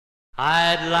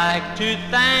I'd like to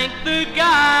thank the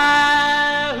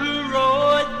guy who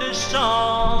wrote the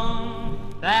song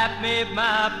that made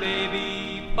my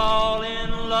baby fall in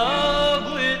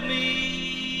love with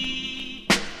me.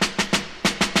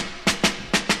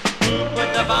 Who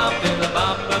put the bump in the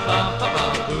bump,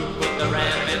 who put the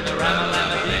ram in the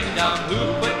ram-a-lam-a-ding-dong?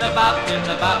 Who put the bop in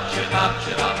the bop, shabop,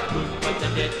 shabop? Who put the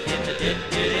dit in the dit?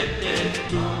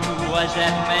 Who was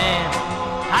that man?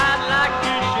 I'd like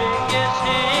to shake his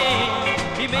hand.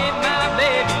 He made my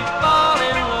baby fall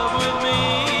in love with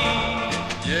me.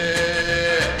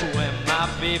 Yeah. When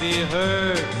my baby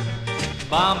heard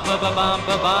bump a bump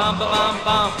a bump a bump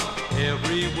bump,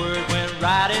 every word went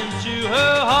right into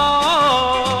her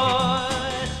heart.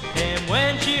 And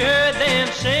when she heard them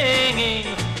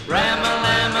singing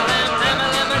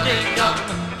ram-a-lam-a-lam-lam-a-lam-a-ding-dong,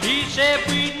 she said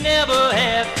we'd never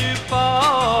have to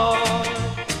part.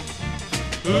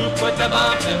 Who put the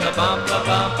bump in the bump a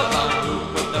bump a bump? Who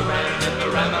put the ram in the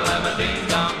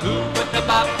ram-a-lam-a-ding-dong? Who put the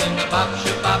bop in the bop,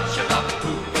 shabop, shabop?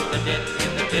 Who put the dit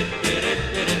in the dit?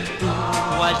 Who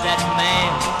was that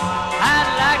man? I'd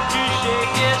like to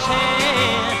shake his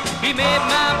hand. He made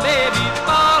my baby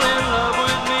fall in love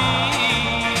with me.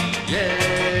 Yeah.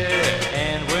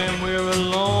 And when we're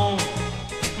alone,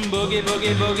 boogie,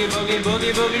 boogie, boogie, boogie,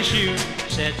 boogie, boogie shoot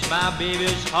sets my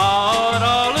baby's heart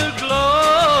all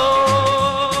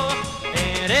aglow.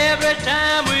 And every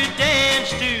time we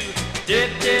dance to dit,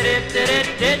 dit, dit, dit,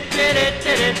 dit, dit, dit,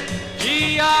 dit,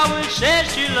 she always says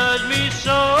she loves me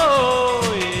so,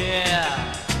 yeah.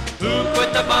 Who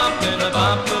put the bump in the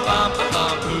bump a bump a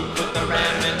bump? Who put the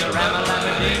ram in the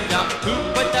ram-a-lam-a-ding-dong? Who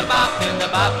put the bop in the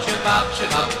bop, shabop,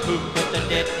 shabop? Who put the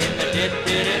dit in the dit,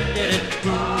 dit, dit, dit?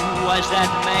 Who was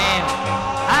that man?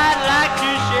 I'd like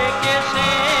to shake his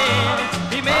hand.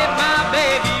 He made my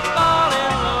baby fall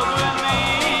in love with me.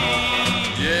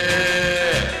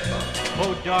 Yeah.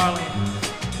 Oh, darling,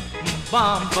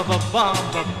 bum, ba, ba, bum,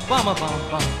 ba, bum, ba, bum,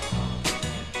 bum.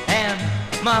 And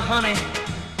my honey,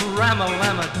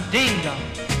 ram-a-lam-a-ding-dong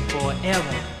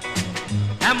forever.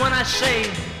 And when I say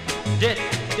dit,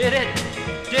 did it,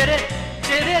 did it,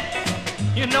 did it,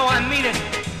 you know I mean it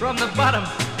from the bottom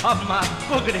of my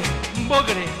boogity,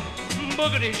 boogity,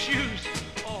 boogity shoes.